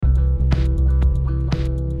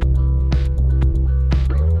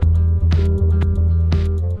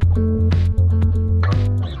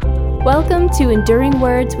Welcome to Enduring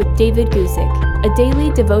Words with David Guzik, a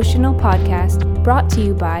daily devotional podcast brought to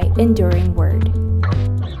you by Enduring Word.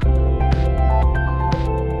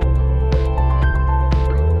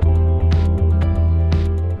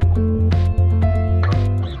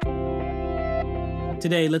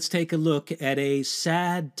 Today, let's take a look at a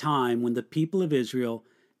sad time when the people of Israel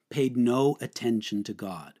paid no attention to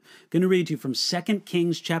God. I'm going to read to you from 2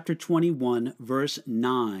 Kings chapter 21, verse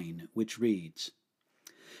 9, which reads,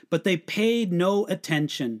 "But they paid no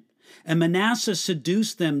attention, and Manasseh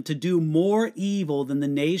seduced them to do more evil than the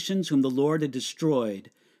nations whom the Lord had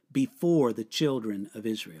destroyed before the children of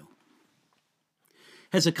Israel."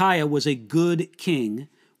 Hezekiah was a good king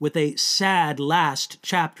with a sad last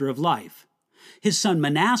chapter of life. His son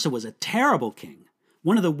Manasseh was a terrible king,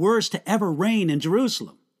 one of the worst to ever reign in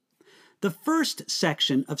Jerusalem. The first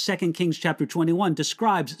section of 2 Kings chapter 21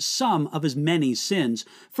 describes some of his many sins.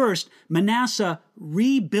 First, Manasseh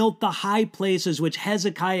rebuilt the high places which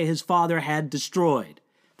Hezekiah his father had destroyed.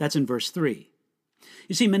 That's in verse 3.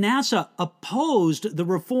 You see, Manasseh opposed the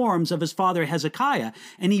reforms of his father Hezekiah,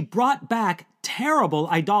 and he brought back terrible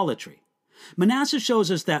idolatry. Manasseh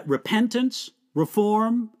shows us that repentance,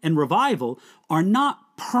 reform, and revival are not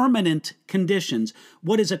permanent conditions.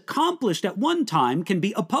 What is accomplished at one time can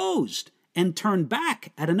be opposed and turned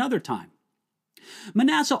back at another time.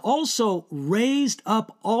 Manasseh also raised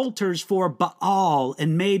up altars for Baal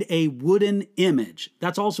and made a wooden image.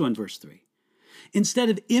 That's also in verse 3. Instead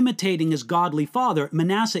of imitating his godly father,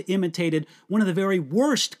 Manasseh imitated one of the very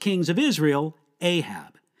worst kings of Israel,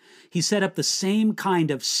 Ahab. He set up the same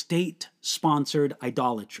kind of state-sponsored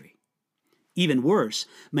idolatry. Even worse,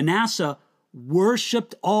 Manasseh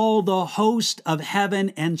worshipped all the host of heaven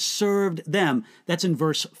and served them. That's in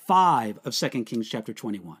verse 5 of 2 Kings chapter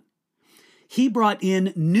 21. He brought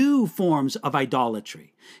in new forms of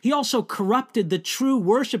idolatry. He also corrupted the true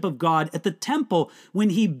worship of God at the temple when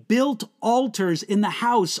he built altars in the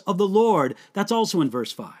house of the Lord. That's also in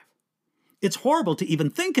verse 5. It's horrible to even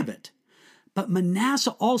think of it. But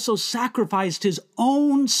Manasseh also sacrificed his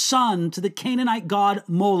own son to the Canaanite god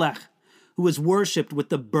Molech, who was worshipped with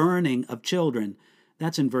the burning of children.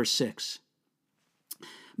 That's in verse 6.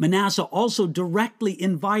 Manasseh also directly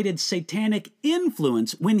invited satanic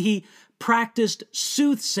influence when he practiced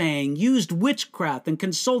soothsaying, used witchcraft, and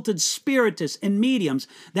consulted spiritists and mediums.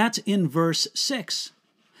 That's in verse 6.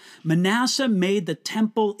 Manasseh made the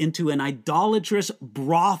temple into an idolatrous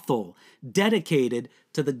brothel dedicated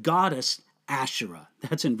to the goddess Asherah.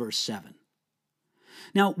 That's in verse 7.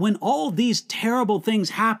 Now, when all these terrible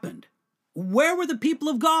things happened, where were the people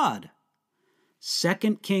of God?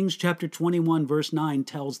 2 Kings chapter 21 verse 9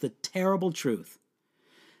 tells the terrible truth.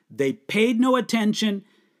 They paid no attention,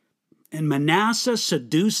 and Manasseh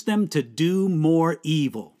seduced them to do more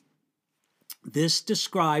evil. This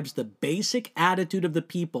describes the basic attitude of the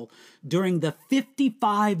people during the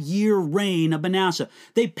 55-year reign of Manasseh.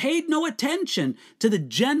 They paid no attention to the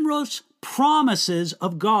generous promises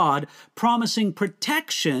of God, promising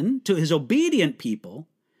protection to his obedient people.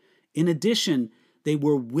 In addition, they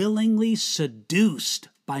were willingly seduced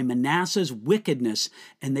by Manasseh's wickedness,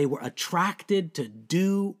 and they were attracted to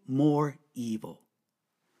do more evil.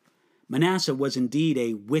 Manasseh was indeed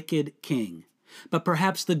a wicked king, but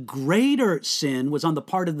perhaps the greater sin was on the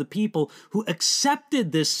part of the people who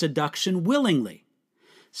accepted this seduction willingly.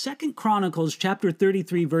 2 Chronicles chapter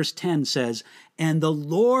 33 verse 10 says, "And the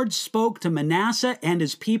Lord spoke to Manasseh and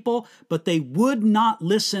his people, but they would not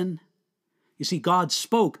listen." You see, God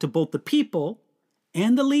spoke to both the people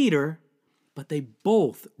and the leader, but they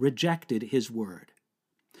both rejected his word.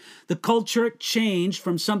 The culture changed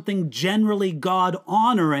from something generally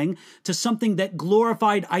God-honoring to something that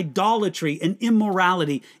glorified idolatry and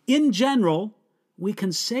immorality. In general, we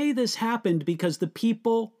can say this happened because the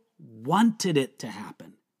people wanted it to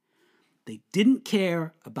happen. They didn't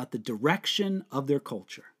care about the direction of their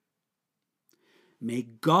culture. May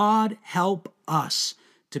God help us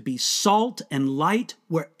to be salt and light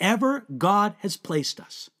wherever God has placed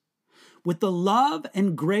us. With the love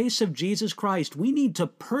and grace of Jesus Christ, we need to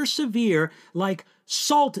persevere like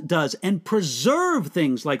salt does and preserve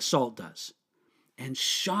things like salt does and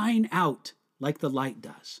shine out like the light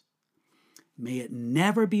does. May it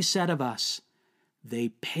never be said of us, "They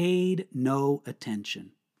paid no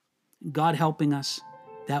attention." God helping us,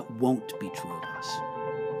 that won't be true of us.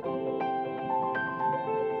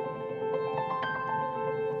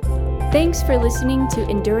 Thanks for listening to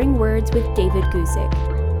Enduring Words with David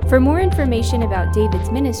Guzik. For more information about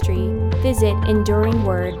David's ministry, visit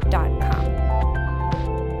enduringword.com.